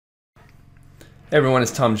Hey everyone,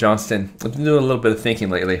 it's Tom Johnston. I've been doing a little bit of thinking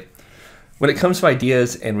lately. When it comes to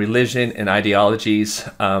ideas and religion and ideologies,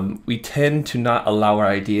 we tend to not allow our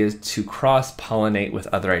ideas to cross-pollinate with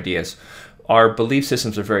other ideas. Our belief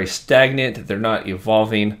systems are very stagnant. They're not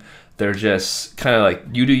evolving. They're just kind of like,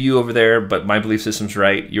 you do you over there, but my belief system's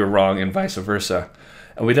right, you're wrong, and vice versa.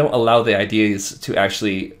 And we don't allow the ideas to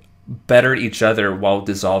actually better each other while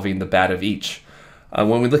dissolving the bad of each.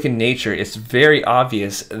 When we look in nature, it's very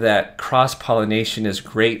obvious that cross-pollination is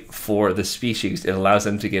great for the species. It allows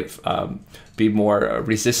them to be more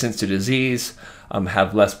resistant to disease,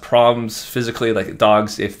 have less problems physically, like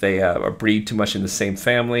dogs. If they breed too much in the same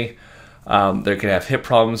family, they're going to have hip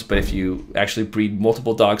problems. But if you actually breed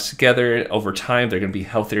multiple dogs together over time, they're going to be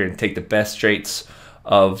healthier and take the best traits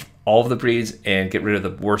of all of the breeds and get rid of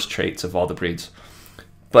the worst traits of all the breeds.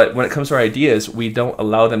 But when it comes to our ideas, we don't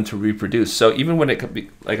allow them to reproduce. So even when it could be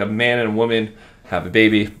like a man and a woman have a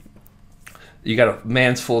baby, you got a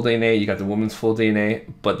man's full DNA, you got the woman's full DNA,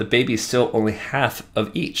 but the baby is still only half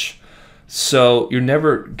of each. So you're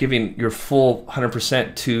never giving your full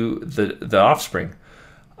 100% to the offspring.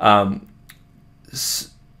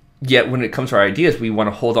 Yet when it comes to our ideas, we want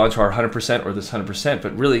to hold on to our 100% or this 100%.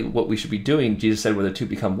 But really what we should be doing, Jesus said, where the two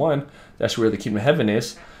become one, that's where the kingdom of heaven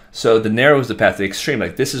is. So the narrow is the path, the extreme,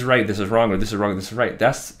 like this is right, this is wrong, or this is wrong, this is right.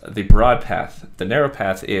 That's the broad path. The narrow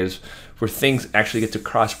path is where things actually get to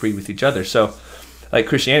crossbreed with each other. So like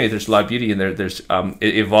Christianity, there's a lot of beauty in there. It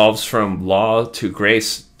evolves from law to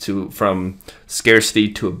grace, from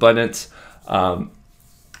scarcity to abundance.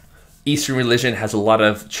 Eastern religion has a lot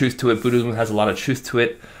of truth to it. Buddhism has a lot of truth to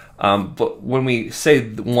it. But when we say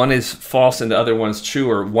one is false and the other one's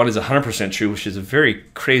true, or one is 100% true, which is a very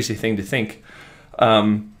crazy thing to think,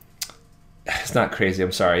 it's not crazy,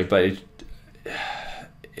 I'm sorry, but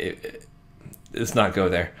let's not go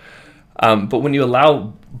there. But when you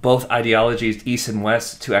allow both ideologies, East and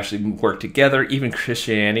West, to actually work together, even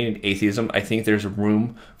Christianity and atheism, I think there's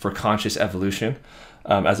room for conscious evolution,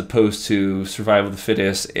 as opposed to survival of the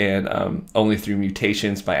fittest and only through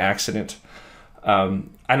mutations by accident.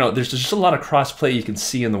 I know there's just a lot of cross-play you can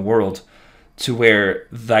see in the world to where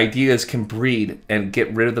the ideas can breed and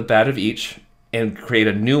get rid of the bad of each and create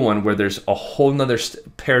a new one where there's a whole nother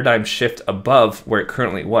paradigm shift above where it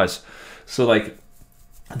currently was. So like,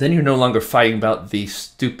 then you're no longer fighting about the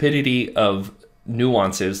stupidity of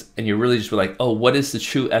nuances, and you're really just like, oh, what is the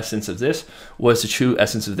true essence of this? What is the true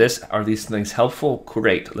essence of this? Are these things helpful?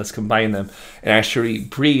 Great, let's combine them and actually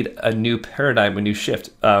breed a new paradigm, a new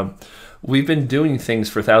shift. We've been doing things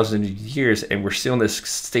for thousands of years, and we're still in this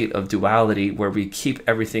state of duality where we keep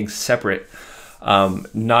everything separate,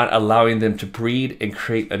 not allowing them to breed and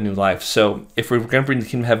create a new life. So if we're going to bring the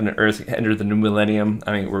kingdom of heaven and earth, enter the new millennium,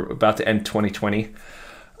 I mean, we're about to end 2020,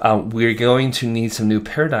 we're going to need some new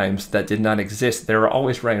paradigms that did not exist. They were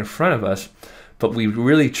always right in front of us, but we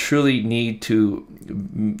really truly need to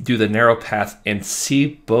do the narrow path and see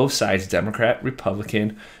both sides, Democrat,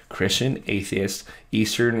 Republican, Christian, atheist,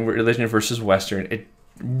 Eastern religion versus Western. It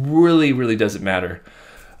really, really doesn't matter.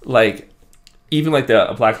 Like, even like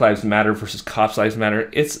the Black Lives Matter versus Cops Lives Matter,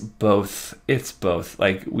 it's both. It's both.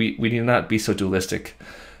 Like, we need not be so dualistic.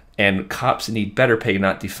 And cops need better pay,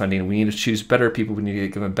 not defunding. We need to choose better people. We need to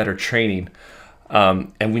give them better training.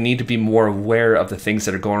 And we need to be more aware of the things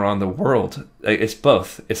that are going on in the world. It's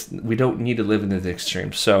both. We don't need to live in the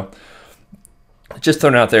extremes. So just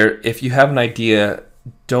throwing it out there, if you have an idea,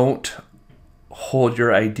 don't hold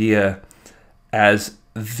your idea as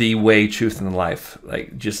the way, truth, and life.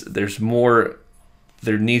 Like, just there's more.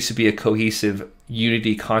 There needs to be a cohesive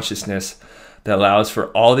unity consciousness that allows for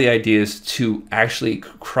all the ideas to actually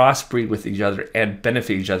crossbreed with each other and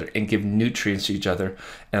benefit each other and give nutrients to each other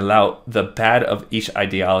and allow the bad of each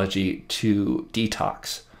ideology to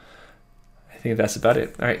detox. I think that's about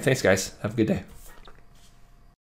it. All right, thanks guys. Have a good day.